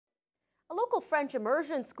A local French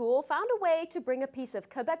immersion school found a way to bring a piece of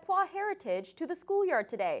Quebecois heritage to the schoolyard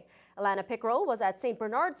today. Alana Pickrell was at St.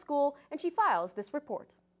 Bernard School and she files this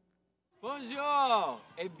report. Bonjour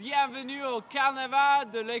et bienvenue au Carnaval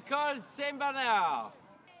de l'école St. Bernard.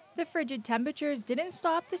 The frigid temperatures didn't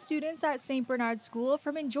stop the students at St. Bernard School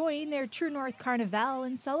from enjoying their True North Carnaval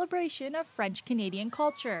in celebration of French-Canadian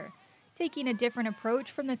culture. Taking a different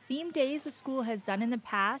approach from the themed days the school has done in the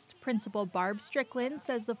past, Principal Barb Strickland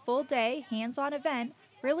says the full-day, hands-on event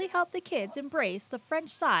really helped the kids embrace the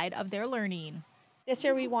French side of their learning. This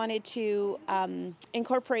year we wanted to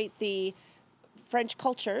incorporate the French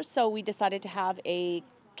culture, so we decided to have a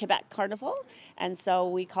Quebec Carnival, and so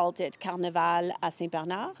we called it Carnaval à St.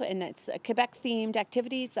 Bernard, and it's Quebec-themed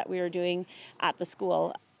activities that we are doing at the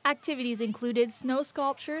school. Activities included snow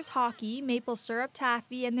sculptures, hockey, maple syrup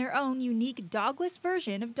taffy, and their own unique dogless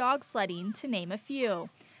version of dog sledding, to name a few.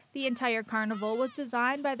 The entire carnival was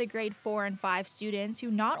designed by the grade 4 and 5 students who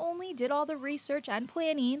not only did all the research and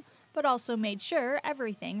planning, but also made sure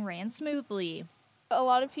everything ran smoothly. A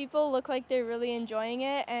lot of people look like they're really enjoying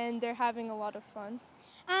it and they're having a lot of fun.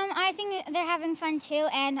 I think they're having fun too,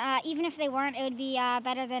 and even if they weren't, it would be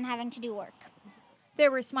better than having to do work. There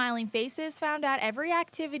were smiling faces found at every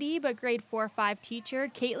activity, but grade 4-5 teacher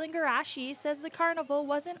Caitlin Garashi says the carnival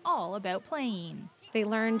wasn't all about playing. They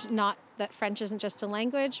learned not that French isn't just a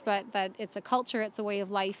language, but that it's a culture, it's a way of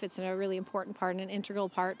life, it's a really important part and an integral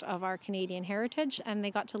part of our Canadian heritage, and they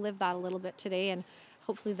got to live that a little bit today, and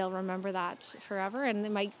hopefully they'll remember that forever, and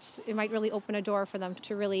it might really open a door for them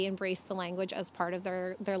to really embrace the language as part of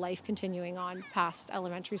their life continuing on past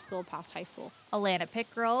elementary school, past high school. Alana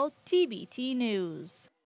Pickrell, TBT News.